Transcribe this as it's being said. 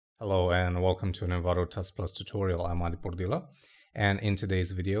Hello and welcome to an Envato Tuts Plus tutorial. I'm Purdila, and in today's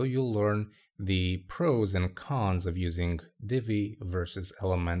video you'll learn the pros and cons of using Divi versus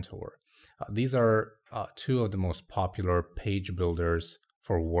Elementor. These are two of the most popular page builders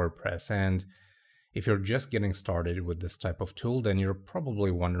for WordPress, and if you're just getting started with this type of tool, then you're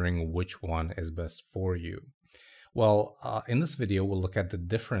probably wondering which one is best for you. Well, in this video we'll look at the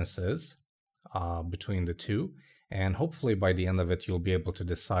differences between the two, and hopefully by the end of it you'll be able to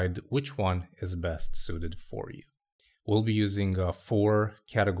decide which one is best suited for you. We'll be using 4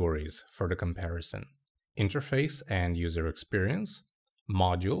 categories for the comparison: interface and user experience,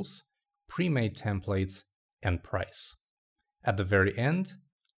 modules, pre-made templates, and price. At the very end,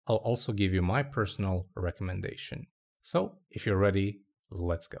 I'll also give you my personal recommendation. So if you're ready,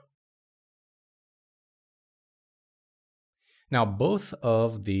 let's go. Now, both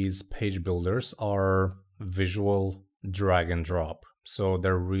of these page builders are visual drag and drop, so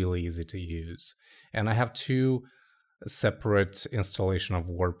they're really easy to use. And I have 2 separate installation of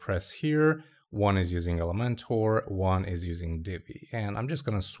WordPress here. One is using Elementor, one is using Divi. And I'm just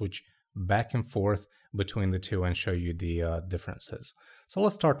going to switch back and forth between the two and show you the differences. So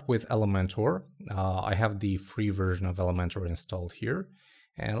let's start with Elementor. I have the free version of Elementor installed here.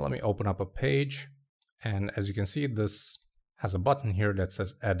 And let me open up a page. And as you can see, this has a button here that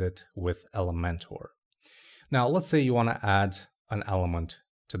says Edit with Elementor. Now, let's say you want to add an element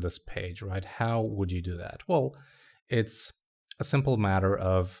to this page, right? How would you do that? Well, it's a simple matter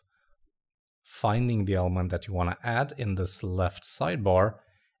of finding the element that you want to add in this left sidebar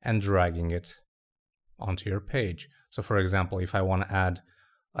and dragging it onto your page. So for example, if I want to add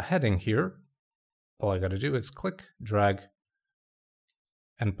a heading here, all I got to do is click, drag,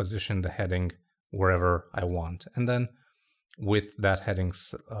 and position the heading wherever I want. And then with that heading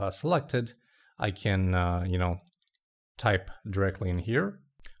selected, I can, type directly in here,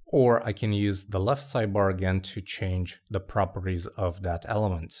 or I can use the left sidebar again to change the properties of that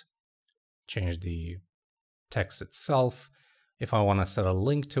element. Change the text itself. If I want to set a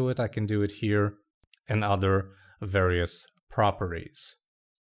link to it, I can do it here, and other various properties.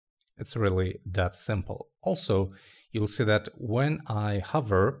 It's really that simple. Also, you'll see that when I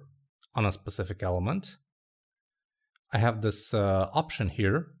hover on a specific element, I have this option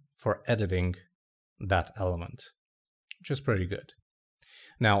here for editing that element, which is pretty good.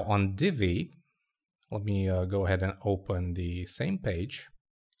 Now on Divi, let me go ahead and open the same page.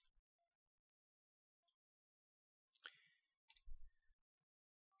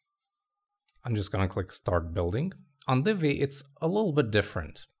 I'm just going to click Start Building. On Divi, it's a little bit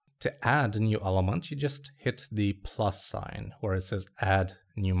different. To add a new element, you just hit the plus sign where it says Add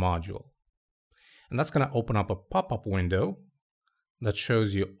New Module. And that's going to open up a pop-up window that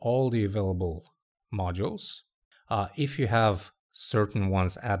shows you all the available modules. If you have certain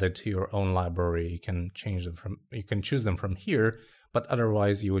ones added to your own library, you can choose them from here, but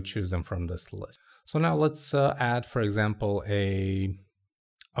otherwise you would choose them from this list. So now let's add, for example, a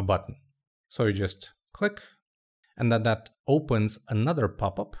button. So you just click, and then that opens another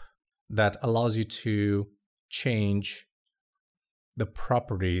pop-up that allows you to change the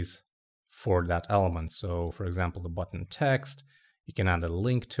properties for that element. So for example, the button text, you can add a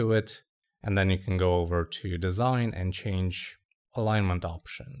link to it, and then you can go over to design and change alignment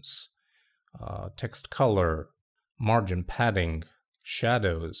options, text color, margin padding,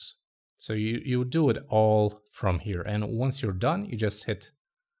 shadows. So you do it all from here. And once you're done, you just hit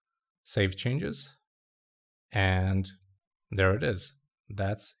Save Changes, and there it is.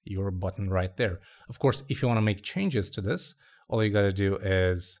 That's your button right there. Of course, if you want to make changes to this, all you got to do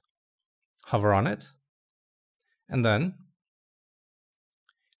is hover on it, and then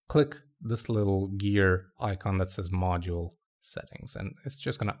click this little gear icon that says Module Settings, and it's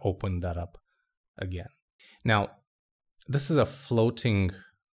just going to open that up again. Now, this is a floating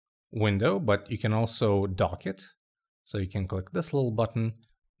window, but you can also dock it. So you can click this little button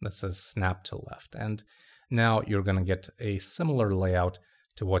that says Snap to Left, and now you're going to get a similar layout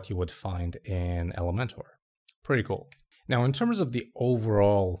to what you would find in Elementor. Pretty cool. Now, in terms of the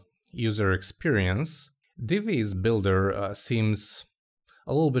overall user experience, Divi's builder seems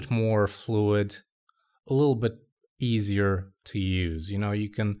a little bit more fluid, a little bit easier to use. You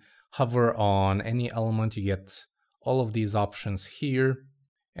can hover on any element, you get all of these options here,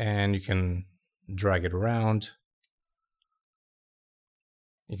 and you can drag it around.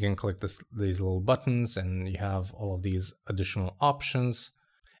 You can click these little buttons and you have all of these additional options.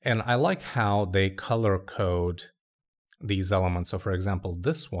 And I like how they color code these elements. So for example,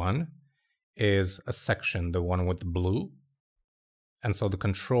 this one is a section, the one with blue. And so the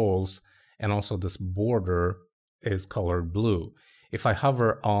controls and also this border is colored blue. if I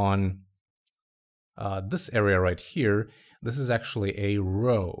hover on this area right here, this is actually a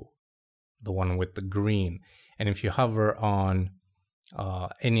row, the one with the green. And if you hover on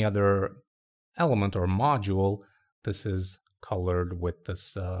any other element or module, this is colored with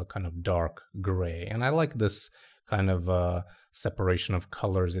this kind of dark gray. And I like this kind of separation of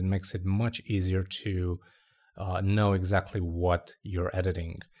colors. It makes it much easier to know exactly what you're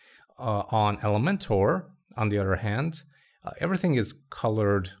editing. On Elementor, on the other hand, everything is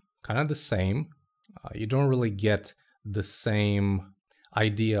colored kind of the same. You don't really get the same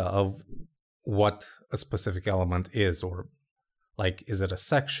idea of what a specific element is, or like, is it a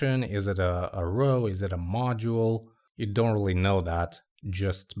section, is it a row, is it a module? You don't really know that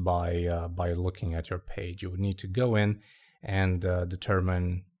just by looking at your page. You would need to go in and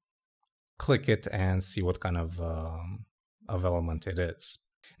determine, click it and see what kind of element it is.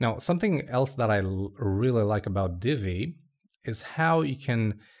 Now, something else that I really like about Divi is how you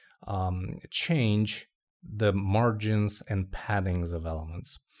can change the margins and paddings of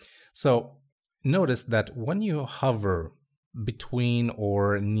elements. So notice that when you hover between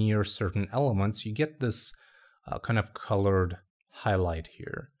or near certain elements, you get this kind of colored highlight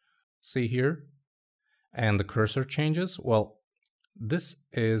here. See here? And the cursor changes. Well, this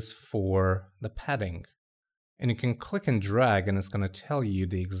is for the padding. And you can click and drag and it's going to tell you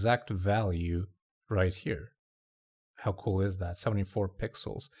the exact value right here. How cool is that? 74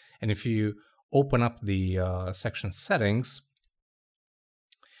 pixels. And if you open up the section settings,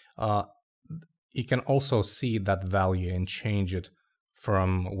 you can also see that value and change it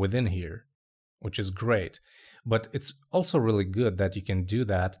from within here, which is great. But it's also really good that you can do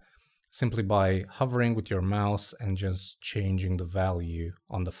that simply by hovering with your mouse and just changing the value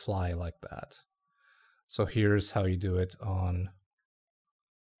on the fly like that. So here's how you do it on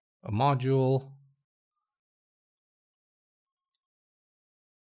a module.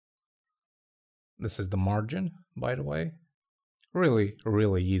 This is the margin, by the way. Really,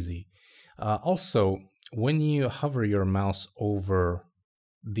 really easy. Also, when you hover your mouse over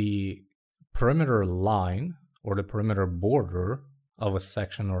the perimeter line or the perimeter border of a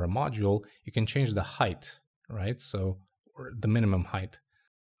section or a module, you can change the height, right? So, or the minimum height.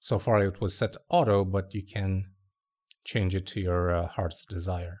 So far it was set to auto, but you can change it to your heart's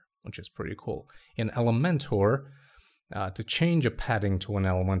desire, which is pretty cool. In Elementor, to change a padding to an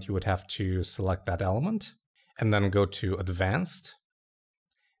element, you would have to select that element and then go to Advanced.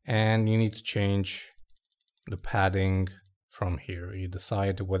 And you need to change the padding from here. You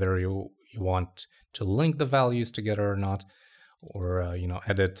decide whether you want to link the values together or not, or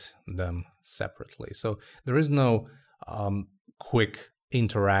edit them separately. So there is no quick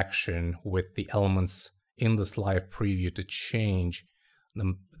interaction with the elements in this live preview to change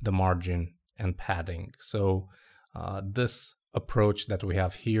the margin and padding. So this approach that we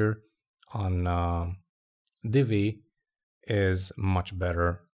have here on Divi is much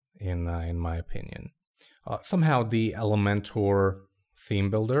better in my opinion. Somehow the Elementor theme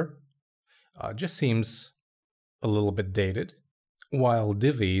builder just seems a little bit dated, while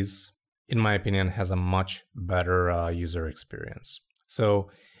Divi's, in my opinion, has a much better user experience. So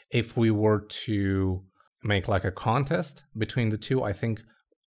if we were to make like a contest between the two, I think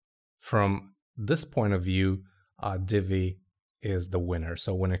from this point of view, Divi is the winner.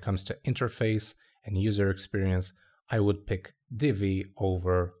 So when it comes to interface and user experience, I would pick Divi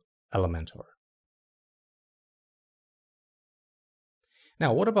over Elementor.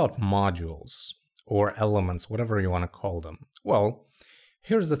 Now, what about modules or elements, whatever you want to call them? Well,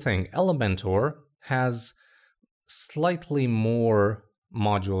 here's the thing. Elementor has slightly more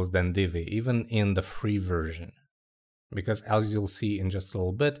modules than Divi, even in the free version. Because as you'll see in just a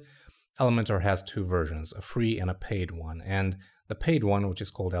little bit, Elementor has two versions, a free and a paid one. And the paid one, which is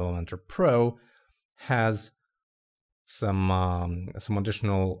called Elementor Pro, has some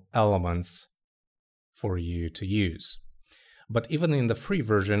additional elements for you to use. But even in the free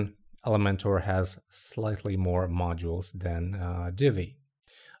version, Elementor has slightly more modules than Divi.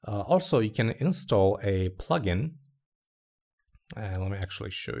 Also, you can install a plugin. Let me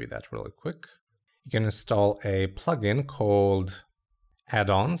actually show you that really quick. You can install a plugin called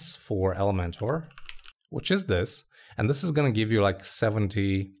Add-ons for Elementor, which is this. And this is going to give you like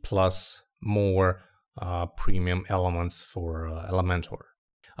 70 plus more premium elements for Elementor.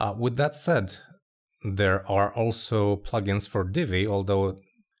 With that said, there are also plugins for Divi, although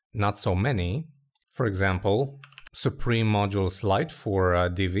not so many. For example, Supreme Modules Lite for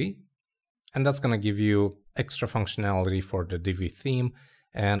Divi, and that's going to give you extra functionality for the Divi theme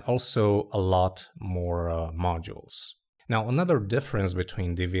and also a lot more modules. Now, another difference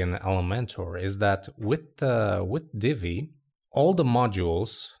between Divi and Elementor is that with Divi, all the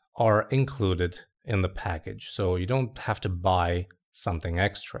modules are included in the package, so you don't have to buy something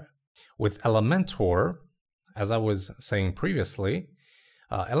extra. With Elementor, as I was saying previously,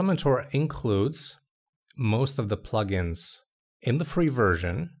 Elementor includes most of the plugins in the free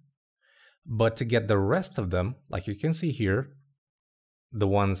version, but to get the rest of them, like you can see here, the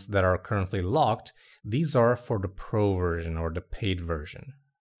ones that are currently locked, these are for the pro version or the paid version,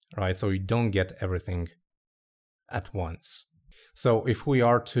 right? So you don't get everything at once. So if we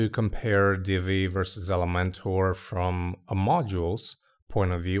are to compare Divi versus Elementor from a modules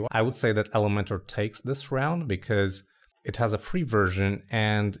point of view, I would say that Elementor takes this round because it has a free version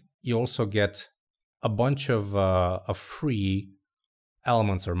and you also get a bunch of free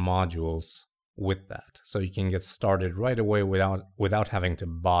elements or modules with that. So you can get started right away without having to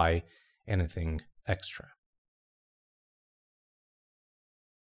buy anything extra.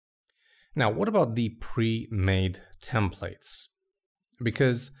 Now, what about the pre-made templates?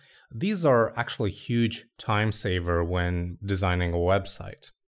 Because these are actually huge time saver when designing a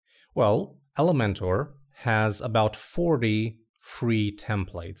website. Well, Elementor has about 40 free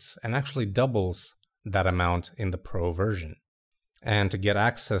templates and actually doubles that amount in the pro version. And to get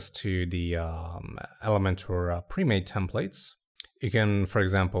access to the Elementor pre-made templates, you can, for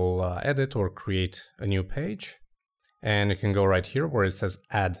example, edit or create a new page. And you can go right here where it says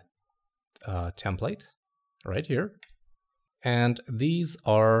add template, right here. And these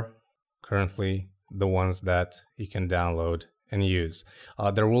are currently the ones that you can download and use.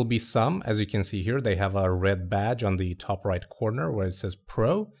 There will be some, as you can see here, they have a red badge on the top right corner where it says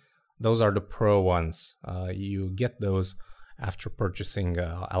Pro. Those are the Pro ones. You get those after purchasing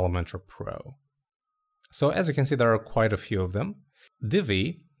Elementor Pro. So as you can see, there are quite a few of them.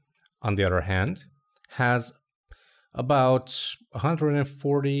 Divi, on the other hand, has about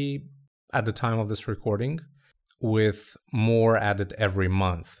 140 at the time of this recording, with more added every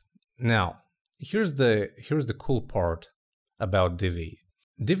month. Now, here's the cool part about Divi.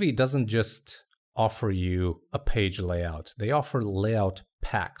 Divi doesn't just offer you a page layout. They offer layout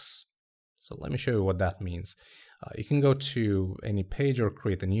packs. So let me show you what that means. You can go to any page or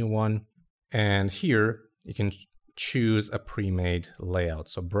create a new one. And here you can choose a pre-made layout.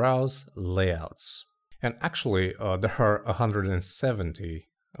 So browse layouts. And actually there are 170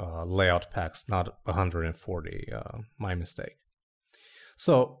 layout packs, not 140, my mistake.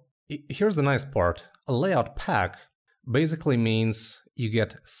 So here's the nice part. A layout pack basically means you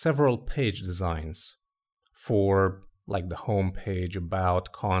get several page designs for like the home page,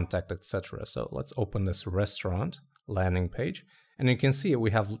 about, contact, etc. So let's open this restaurant landing page, and you can see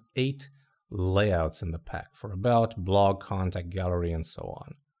we have 8 layouts in the pack for about, blog, contact, gallery, and so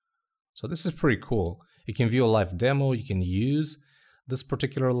on. So this is pretty cool. You can view a live demo. You can use this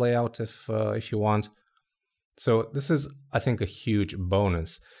particular layout if you want. So this is, I think, a huge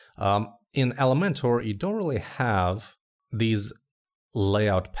bonus. In Elementor, you don't really have these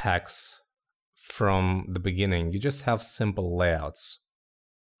layout packs from the beginning. You just have simple layouts,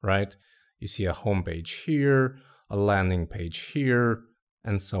 right? You see a home page here, a landing page here,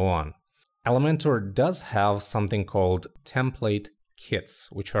 and so on. Elementor does have something called template kits,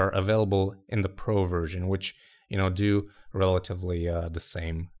 which are available in the Pro version, which do relatively the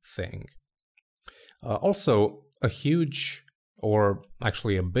same thing. Also, a huge, or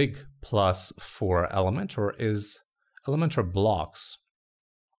actually a big plus for Elementor is Elementor blocks.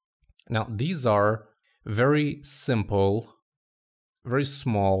 Now, these are very simple, very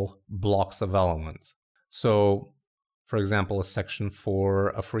small blocks of elements. So, for example, a section for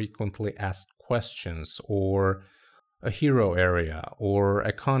a frequently asked questions, or a hero area, or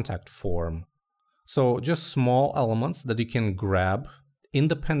a contact form. So just small elements that you can grab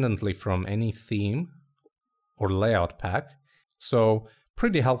independently from any theme or layout pack. So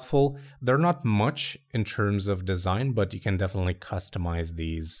pretty helpful. They're not much in terms of design, but you can definitely customize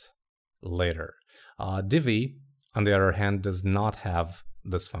these later. Divi, on the other hand, does not have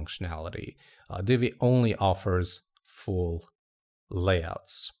this functionality. Divi only offers full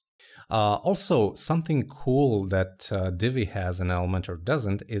layouts. Also, something cool that Divi has and Elementor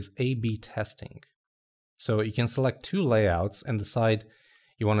doesn't is A/B testing. So you can select 2 layouts and decide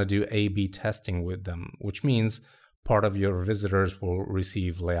you want to do A/B testing with them, which means part of your visitors will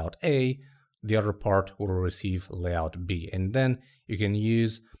receive layout A, the other part will receive layout B. And then you can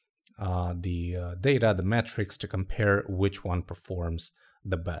use the data, the metrics to compare which one performs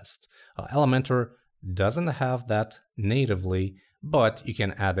the best. Elementor doesn't have that natively, but you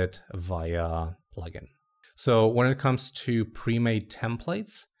can add it via plugin. So when it comes to pre-made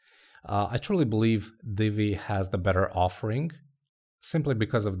templates, I truly believe Divi has the better offering simply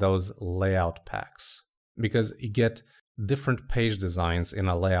because of those layout packs. Because you get different page designs in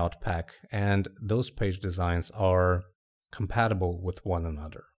a layout pack, and those page designs are compatible with one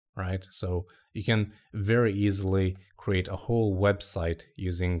another, right? So you can very easily create a whole website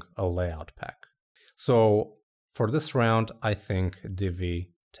using a layout pack. So for this round, I think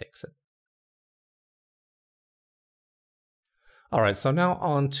Divi takes it. All right, so now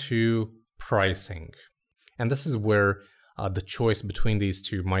on to pricing. And this is where the choice between these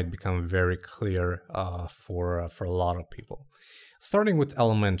two might become very clear for a lot of people. Starting with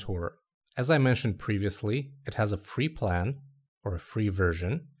Elementor, as I mentioned previously, it has a free plan or a free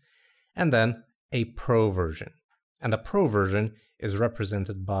version, and then a pro version. And the pro version is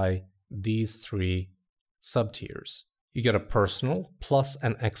represented by these three sub-tiers. You get a personal plus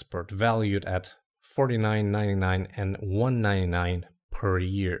an expert valued at $49.99 and $199 per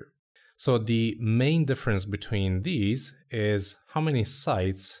year. So the main difference between these is how many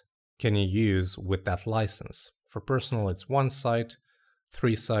sites can you use with that license. For personal, it's 1 site,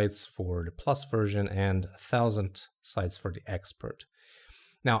 3 sites for the plus version, and 1,000 sites for the expert.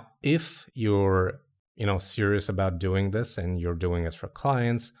 Now, if you're serious about doing this and you're doing it for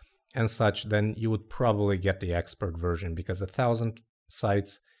clients and such, then you would probably get the expert version because 1,000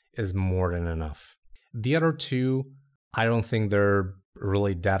 sites is more than enough. The other two, I don't think they're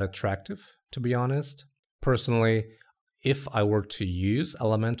really that attractive, to be honest. Personally, if I were to use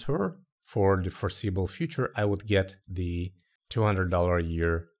Elementor for the foreseeable future, I would get the $200 a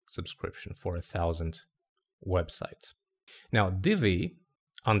year subscription for 1,000 websites. Now, Divi,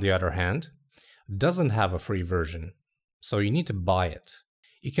 on the other hand, doesn't have a free version, so you need to buy it.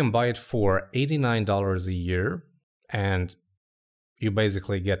 You can buy it for $89 a year, and you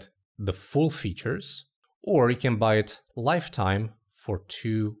basically get the full features, or you can buy it lifetime for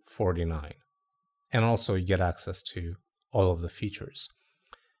 $249. And also you get access to all of the features.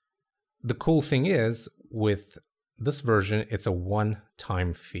 The cool thing is, with this version, it's a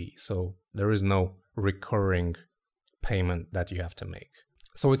one-time fee, so there is no recurring payment that you have to make.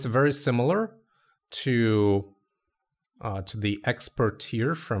 So it's very similar to the expert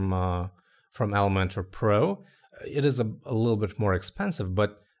tier from Elementor Pro. It is a little bit more expensive,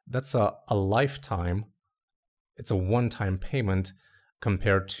 but that's a lifetime. It's a one-time payment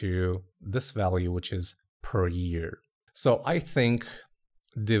compared to this value, which is per year. So I think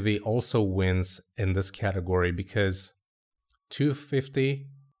Divi also wins in this category because $250,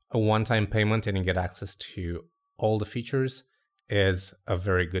 a one-time payment, and you get access to all the features, is a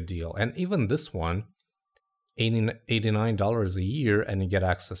very good deal. And even this one, $89 a year, and you get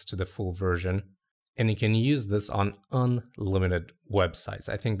access to the full version, and you can use this on unlimited websites.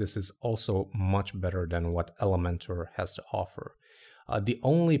 I think this is also much better than what Elementor has to offer. The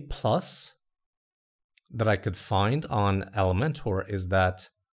only plus that I could find on Elementor is that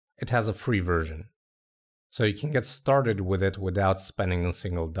it has a free version. So you can get started with it without spending a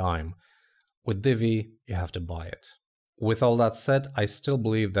single dime. With Divi, you have to buy it. With all that said, I still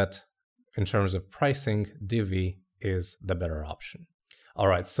believe that in terms of pricing, Divi is the better option. All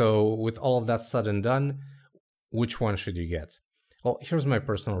right, so with all of that said and done, which one should you get? Well, here's my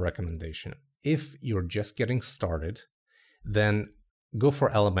personal recommendation. If you're just getting started, then go for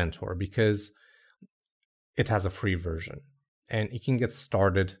Elementor because it has a free version and you can get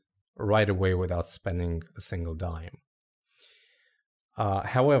started right away without spending a single dime.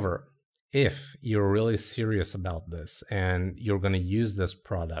 However, if you're really serious about this and you're going to use this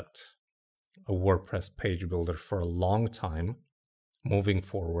product, a WordPress page builder, for a long time moving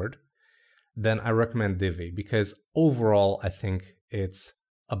forward, then I recommend Divi because overall I think it's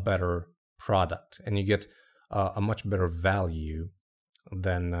a better product and you get a much better value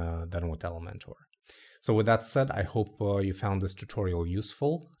than with Elementor. So with that said, I hope you found this tutorial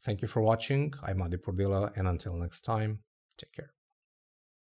useful. Thank you for watching. I'm Purdila, and until next time, take care.